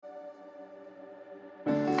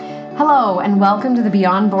Hello, and welcome to the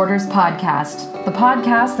Beyond Borders podcast, the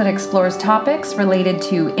podcast that explores topics related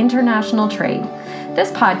to international trade.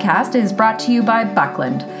 This podcast is brought to you by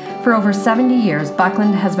Buckland. For over 70 years,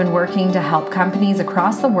 Buckland has been working to help companies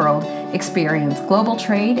across the world experience global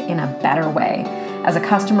trade in a better way. As a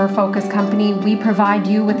customer-focused company, we provide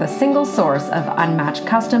you with a single source of unmatched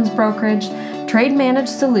customs brokerage, trade managed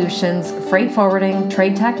solutions, freight forwarding,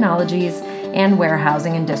 trade technologies, and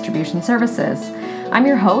warehousing and distribution services. I'm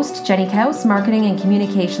your host, Jenny Kaus, Marketing and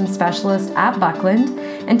Communications Specialist at Buckland,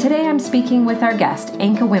 and today I'm speaking with our guest,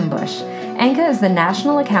 Anke Wimbush. Anke is the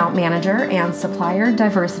National Account Manager and Supplier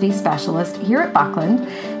Diversity Specialist here at Buckland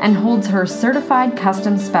and holds her Certified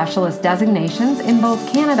Customs Specialist designations in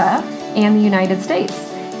both Canada and the United States.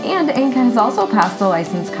 And Anke has also passed the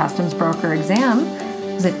Licensed Customs Broker exam.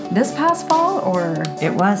 Was it this past fall or?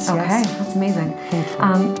 It was, okay, yes. Okay, that's amazing.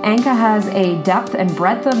 Anke has a depth and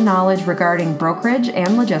breadth of knowledge regarding brokerage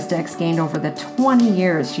and logistics gained over the 20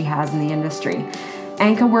 years she has in the industry.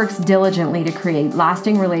 Anke works diligently to create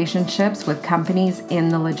lasting relationships with companies in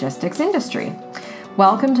the logistics industry.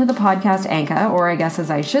 Welcome to the podcast, Anke, or I guess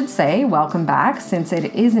as I should say, welcome back, since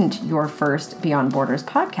it isn't your first Beyond Borders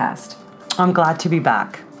podcast. I'm glad to be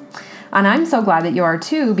back. And I'm so glad that you are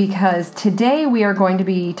too, because today we are going to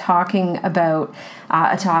be talking about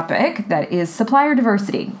a topic that is supplier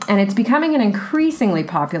diversity. And it's becoming an increasingly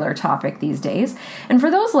popular topic these days. And for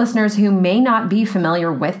those listeners who may not be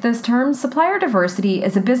familiar with this term, supplier diversity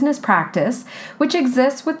is a business practice which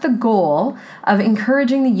exists with the goal of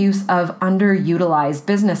encouraging the use of underutilized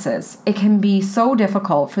businesses. It can be so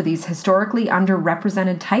difficult for these historically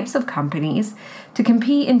underrepresented types of companies to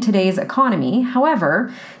compete in today's economy.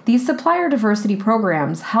 However, these supplier diversity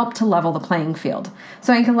programs help to level the playing field.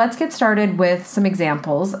 So, Anke, let's get started with some examples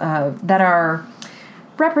that are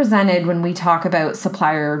represented when we talk about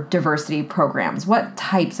supplier diversity programs. What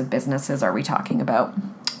types of businesses are we talking about?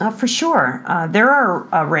 For sure. There are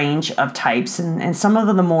a range of types, and some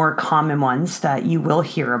of the more common ones that you will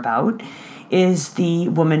hear about is the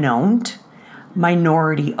woman-owned,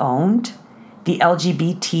 minority-owned, the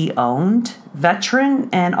LGBT-owned, veteran,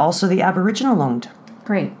 and also the Aboriginal-owned.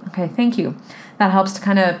 Great. Okay, thank you. That helps to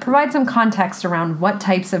kind of provide some context around what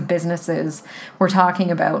types of businesses we're talking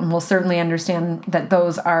about, and we'll certainly understand that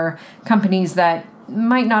those are companies that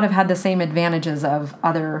might not have had the same advantages of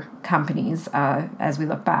other companies as we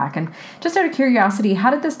look back. And just out of curiosity, how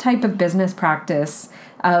did this type of business practice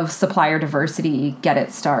of supplier diversity get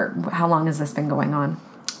its start? How long has this been going on?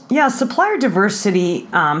 Yeah, supplier diversity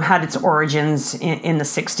had its origins in the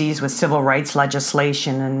 60s with civil rights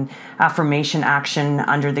legislation and affirmation action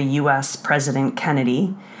under the U.S. President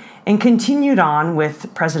Kennedy, and continued on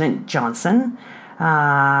with President Johnson,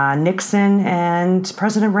 Nixon, and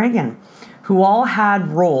President Reagan, who all had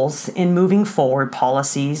roles in moving forward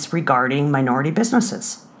policies regarding minority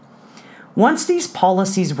businesses. Once these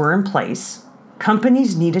policies were in place,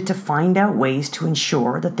 companies needed to find out ways to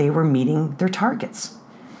ensure that they were meeting their targets.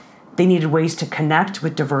 They needed ways to connect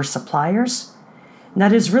with diverse suppliers. And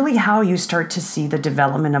that is really how you start to see the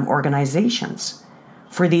development of organizations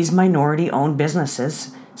for these minority-owned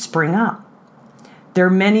businesses spring up. There are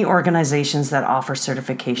many organizations that offer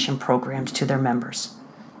certification programs to their members.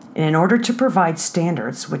 And in order to provide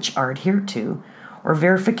standards which are adhered to or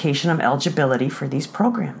verification of eligibility for these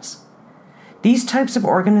programs. These types of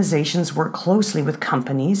organizations work closely with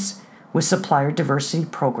companies with supplier diversity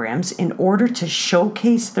programs in order to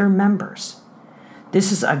showcase their members.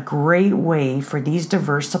 This is a great way for these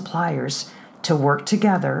diverse suppliers to work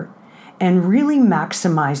together and really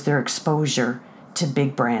maximize their exposure to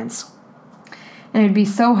big brands. And it'd be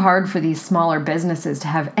so hard for these smaller businesses to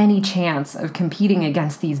have any chance of competing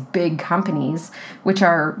against these big companies, which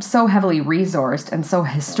are so heavily resourced and so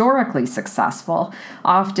historically successful,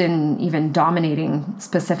 often even dominating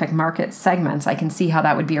specific market segments. I can see how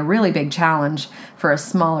that would be a really big challenge for a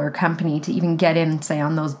smaller company to even get in, say,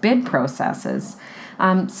 on those bid processes.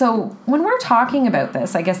 So when we're talking about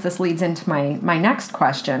this, I guess this leads into my next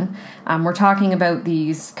question. We're talking about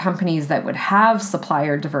these companies that would have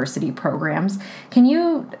supplier diversity programs. Can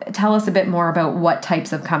you tell us a bit more about what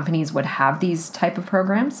types of companies would have these type of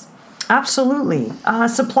programs? Absolutely.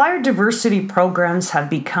 Supplier diversity programs have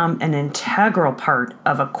become an integral part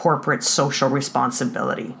of a corporate social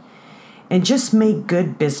responsibility and just make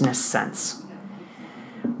good business sense.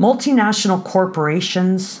 Multinational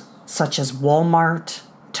corporations such as Walmart,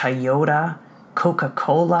 Toyota,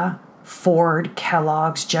 Coca-Cola, Ford,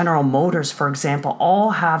 Kellogg's, General Motors, for example,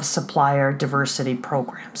 all have supplier diversity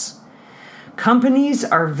programs. Companies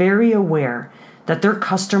are very aware that their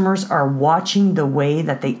customers are watching the way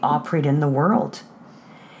that they operate in the world.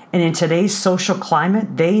 And in today's social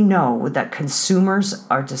climate, they know that consumers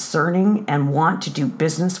are discerning and want to do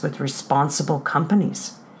business with responsible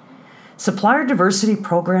companies. Supplier diversity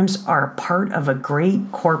programs are a part of a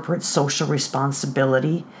great corporate social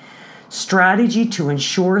responsibility strategy to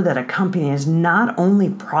ensure that a company is not only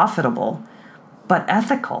profitable, but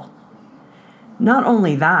ethical. Not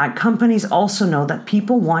only that, companies also know that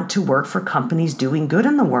people want to work for companies doing good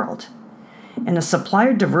in the world. And a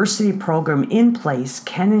supplier diversity program in place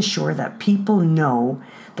can ensure that people know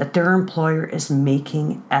that their employer is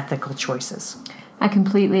making ethical choices. I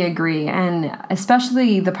completely agree. And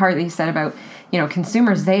especially the part that you said about,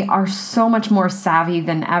 consumers, they are so much more savvy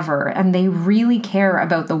than ever, and they really care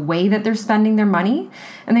about the way that they're spending their money,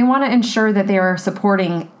 and they want to ensure that they are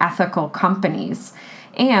supporting ethical companies.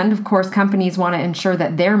 And of course, companies want to ensure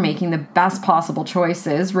that they're making the best possible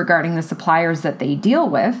choices regarding the suppliers that they deal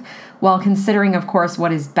with, while considering, of course,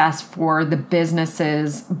 what is best for the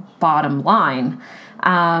business's bottom line.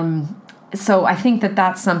 So I think that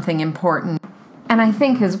that's something important. And I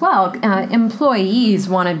think as well, employees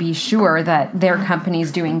want to be sure that their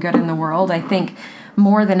company's doing good in the world. I think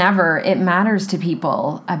more than ever, it matters to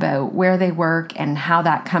people about where they work and how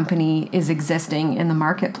that company is existing in the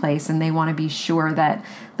marketplace. And they want to be sure that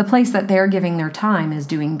the place that they're giving their time is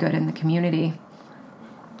doing good in the community.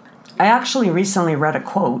 I actually recently read a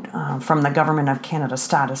quote from the Government of Canada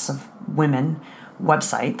Status of Women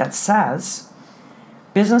website that says,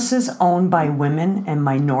 "Businesses owned by women and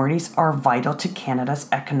minorities are vital to Canada's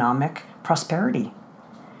economic prosperity.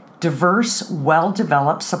 Diverse,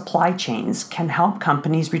 well-developed supply chains can help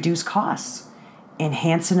companies reduce costs,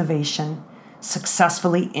 enhance innovation,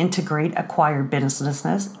 successfully integrate acquired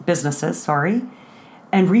businesses,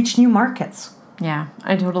 and reach new markets." Yeah,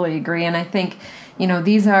 I totally agree. And I think,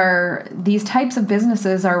 these types of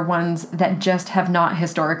businesses are ones that just have not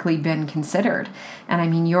historically been considered. And I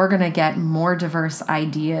mean, you're going to get more diverse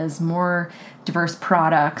ideas, more diverse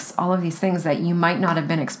products, all of these things that you might not have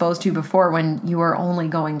been exposed to before when you were only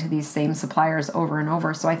going to these same suppliers over and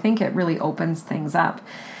over. So I think it really opens things up.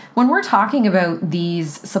 When we're talking about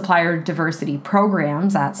these supplier diversity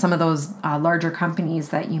programs at some of those larger companies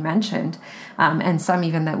that you mentioned, and some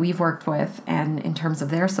even that we've worked with, and in terms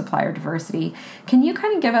of their supplier diversity, can you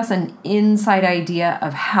kind of give us an inside idea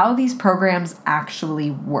of how these programs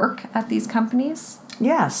actually work at these companies?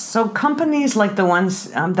 Yes. So companies like the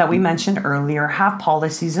ones that we mentioned earlier have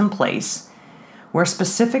policies in place where a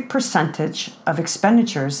specific percentage of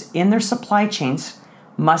expenditures in their supply chains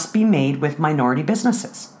must be made with minority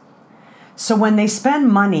businesses. So when they spend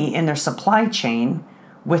money in their supply chain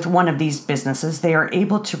with one of these businesses, they are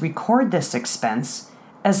able to record this expense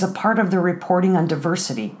as a part of their reporting on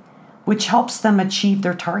diversity, which helps them achieve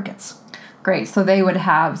their targets. Great. So they would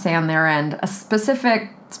have, say on their end, a specific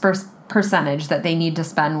percentage that they need to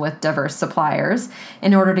spend with diverse suppliers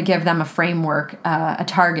in order to give them a framework, a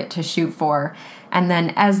target to shoot for. And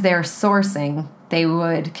then as they're sourcing, they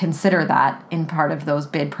would consider that in part of those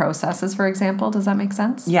bid processes, for example. Does that make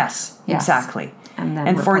sense? Yes. Exactly.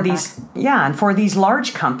 And for these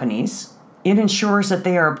large companies, it ensures that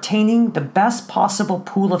they are obtaining the best possible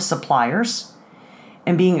pool of suppliers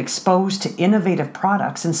and being exposed to innovative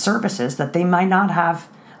products and services that they might not have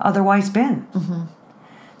otherwise been. Mm-hmm.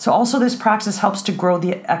 So also this practice helps to grow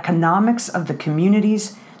the economics of the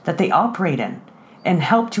communities that they operate in and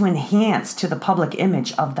help to enhance to the public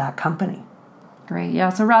image of that company. Great. Yeah.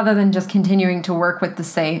 So rather than just continuing to work with the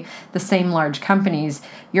same large companies,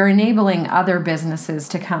 you're enabling other businesses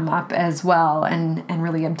to come up as well and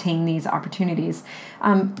really obtain these opportunities.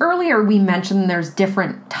 Earlier, we mentioned there's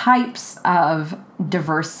different types of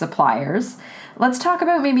diverse suppliers. Let's talk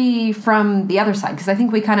about maybe from the other side, because I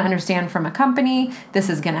think we kind of understand from a company, this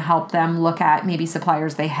is going to help them look at maybe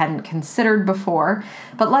suppliers they hadn't considered before.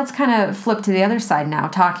 But let's kind of flip to the other side now,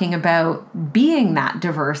 talking about being that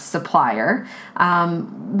diverse supplier.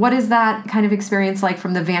 What is that kind of experience like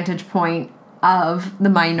from the vantage point of the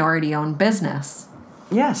minority-owned business?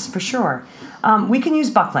 Yes, for sure. We can use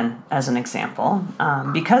Buckland as an example.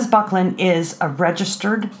 Because Buckland is a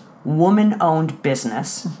registered woman-owned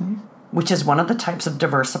business, mm-hmm. which is one of the types of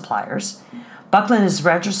diverse suppliers. Buckland is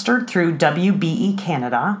registered through WBE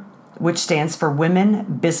Canada, which stands for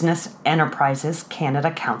Women Business Enterprises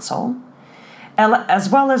Canada Council, as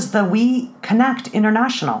well as the We Connect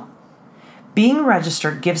International. Being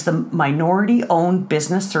registered gives the minority-owned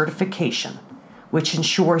business certification, which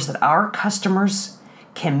ensures that our customers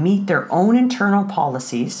can meet their own internal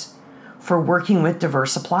policies for working with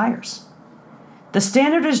diverse suppliers. The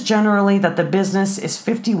standard is generally that the business is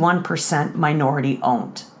 51% minority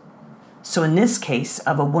owned. So in this case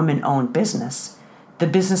of a woman-owned business, the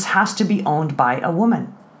business has to be owned by a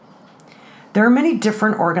woman. There are many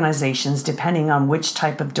different organizations depending on which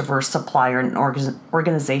type of diverse supplier an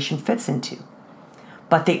organization fits into,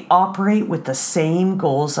 but they operate with the same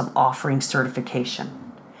goals of offering certification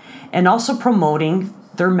and also promoting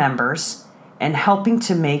their members and helping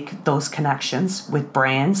to make those connections with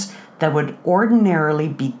brands that would ordinarily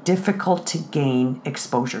be difficult to gain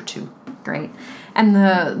exposure to. Great. And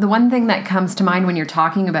the one thing that comes to mind when you're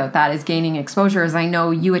talking about that is gaining exposure is I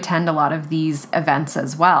know you attend a lot of these events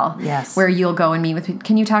as well. Yes. Where you'll go and meet with people.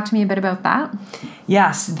 Can you talk to me a bit about that?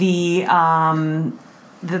 Yes. The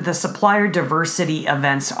supplier diversity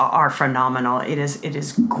events are phenomenal. It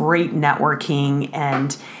is great networking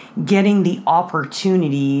and getting the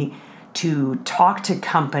opportunity to talk to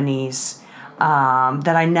companies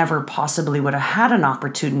that I never possibly would have had an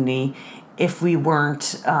opportunity if we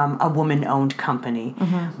weren't a woman-owned company,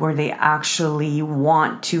 where they actually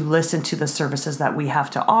want to listen to the services that we have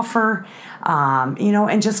to offer,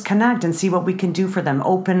 and just connect and see what we can do for them.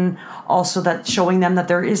 Open also that showing them that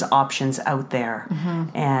there is options out there,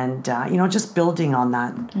 and just building on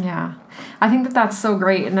that. Yeah, I think that's so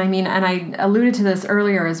great. And I mean, and I alluded to this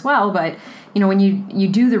earlier as well, but when you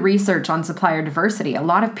do the research on supplier diversity, a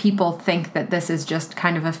lot of people think that this is just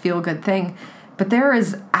kind of a feel-good thing. But there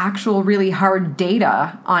is actual really hard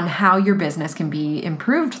data on how your business can be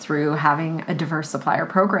improved through having a diverse supplier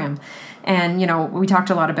program. And, we talked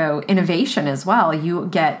a lot about innovation as well. You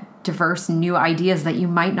get diverse new ideas that you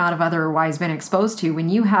might not have otherwise been exposed to. When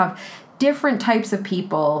you have different types of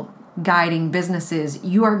people guiding businesses,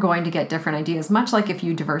 you are going to get different ideas. Much like if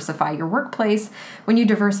you diversify your workplace, when you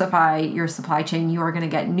diversify your supply chain, you are going to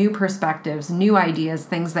get new perspectives, new ideas,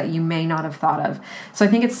 things that you may not have thought of. So I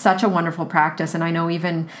think it's such a wonderful practice. And I know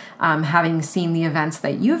even having seen the events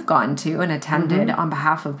that you've gone to and attended on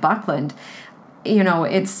behalf of Buckland,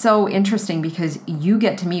 it's so interesting because you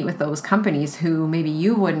get to meet with those companies who maybe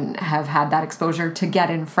you wouldn't have had that exposure to get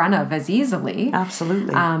in front of as easily.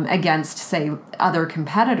 Absolutely. Against, say, other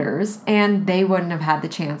competitors, and they wouldn't have had the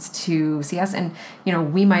chance to see us. And,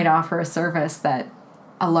 we might offer a service that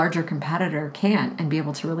a larger competitor can't and be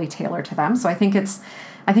able to really tailor to them. So I think it's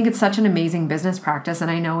such an amazing business practice, and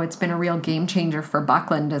I know it's been a real game changer for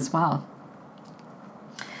Buckland as well.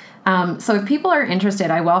 So if people are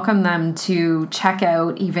interested, I welcome them to check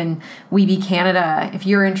out even Weeby Canada. If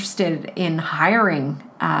you're interested in hiring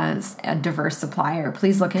as a diverse supplier,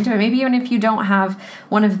 please look into it. Maybe even if you don't have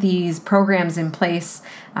one of these programs in place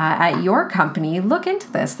at your company, look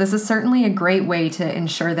into this. This is certainly a great way to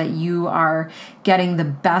ensure that you are getting the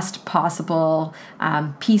best possible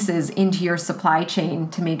pieces into your supply chain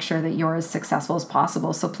to make sure that you're as successful as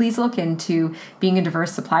possible. So please look into being a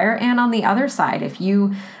diverse supplier. And on the other side, if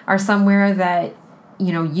you are somewhere that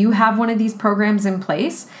you have one of these programs in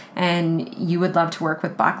place and you would love to work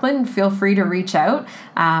with Buckland, feel free to reach out.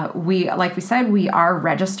 Like we said, we are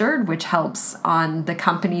registered, which helps on the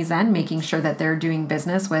company's end, making sure that they're doing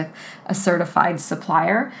business with a certified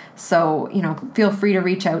supplier. So, feel free to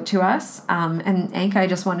reach out to us. And Anka, I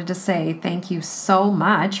just wanted to say thank you so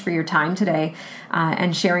much for your time today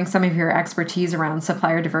and sharing some of your expertise around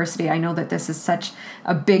supplier diversity. I know that this is such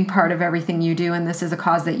a big part of everything you do, and this is a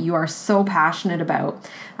cause that you are so passionate about.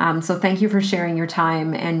 So thank you for sharing your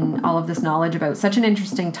time and all of this knowledge about such an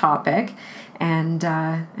interesting topic. And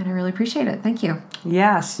I really appreciate it. Thank you.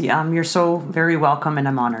 Yes, you're so very welcome, and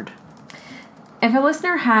I'm honored. If a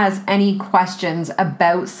listener has any questions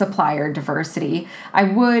about supplier diversity, I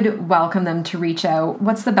would welcome them to reach out.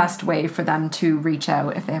 What's the best way for them to reach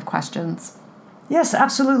out if they have questions? Yes,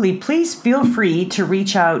 absolutely. Please feel free to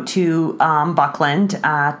reach out to Buckland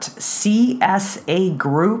at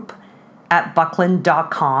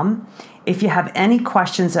csagroup@buckland.com. If you have any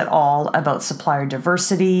questions at all about supplier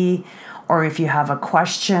diversity, or if you have a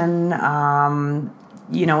question, and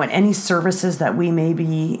any services that we may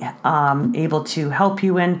be able to help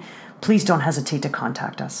you in, please don't hesitate to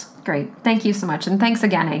contact us. Great. Thank you so much. And thanks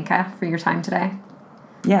again, Anka, for your time today.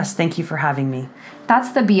 Yes, thank you for having me.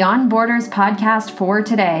 That's the Beyond Borders podcast for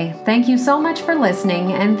today. Thank you so much for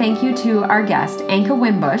listening, and thank you to our guest, Anka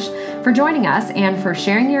Wimbush, for joining us and for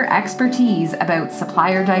sharing your expertise about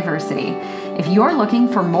supplier diversity. If you're looking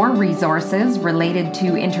for more resources related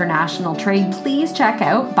to international trade, please check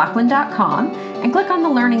out buckland.com and click on the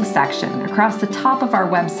Learning section across the top of our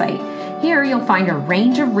website. Here you'll find a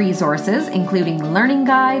range of resources, including learning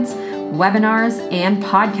guides, webinars, and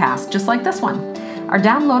podcasts, just like this one. Our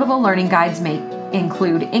downloadable learning guides may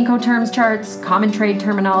include Incoterms charts, common trade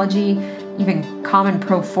terminology, even common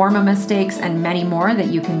pro forma mistakes, and many more that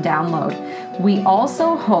you can download. We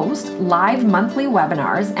also host live monthly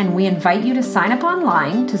webinars, and we invite you to sign up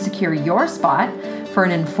online to secure your spot for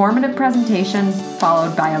an informative presentation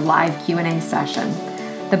followed by a live Q&A session.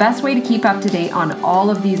 The best way to keep up to date on all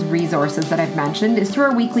of these resources that I've mentioned is through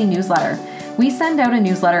our weekly newsletter. We send out a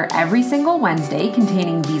newsletter every single Wednesday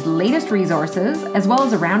containing these latest resources, as well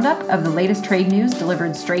as a roundup of the latest trade news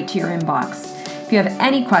delivered straight to your inbox. If you have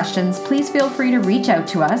any questions, please feel free to reach out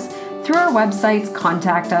to us through our website's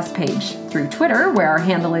Contact Us page, through Twitter, where our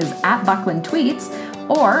handle is @BucklandTweets,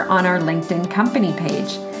 or on our LinkedIn company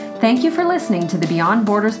page. Thank you for listening to the Beyond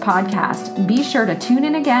Borders podcast. Be sure to tune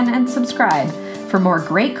in again and subscribe for more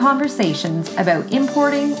great conversations about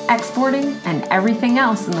importing, exporting, and everything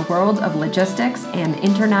else in the world of logistics and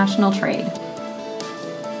international trade.